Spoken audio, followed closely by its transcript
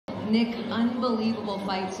Nick, unbelievable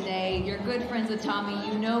fight today. You're good friends with Tommy.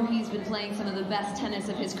 You know he's been playing some of the best tennis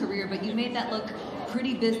of his career, but you made that look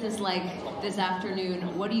pretty businesslike this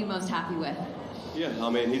afternoon. What are you most happy with? Yeah, I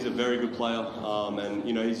mean, he's a very good player, and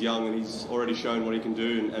you know, he's young and he's already shown what he can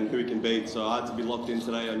do and who he can beat. So I had to be locked in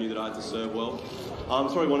today. I knew that I had to serve well.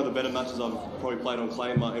 It's probably one of the better matches I've probably played on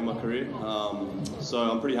clay in my career. So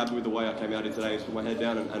I'm pretty happy with the way I came out here today. Just put my head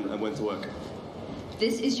down and went to work.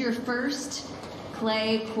 This is your first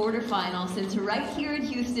clay quarterfinal since right here in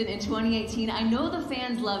Houston in 2018. I know the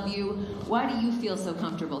fans love you. Why do you feel so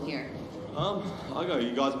comfortable here?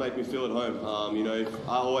 You guys make me feel at home. You know,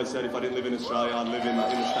 I always said if I didn't live in Australia, I'd live in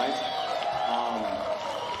the States.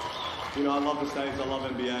 You know, I love the States, I love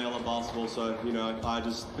NBA, I love basketball, so, you know,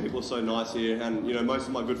 people are so nice here, and, you know, most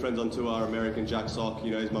of my good friends on tour are American. Jack Sock,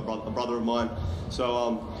 you know, he's a brother of mine.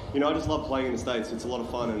 So, you know, I just love playing in the States. It's a lot of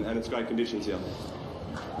fun, and it's great conditions here.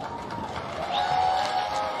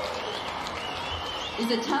 It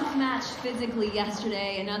was a tough match physically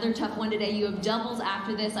yesterday, another tough one today. You have doubles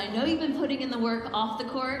after this. I know you've been putting in the work off the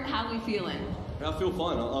court. How are we feeling? I feel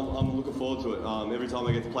fine. I'm looking forward to it. Every time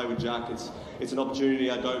I get to play with Jack, it's an opportunity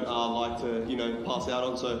I don't like to, you know, pass out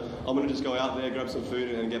on. So I'm going to just go out there, grab some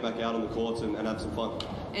food, and get back out on the courts and have some fun.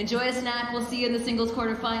 Enjoy a snack. We'll see you in the singles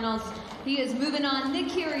quarterfinals. He is moving on. Nick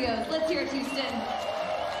Kyrgios. Let's hear it, Houston.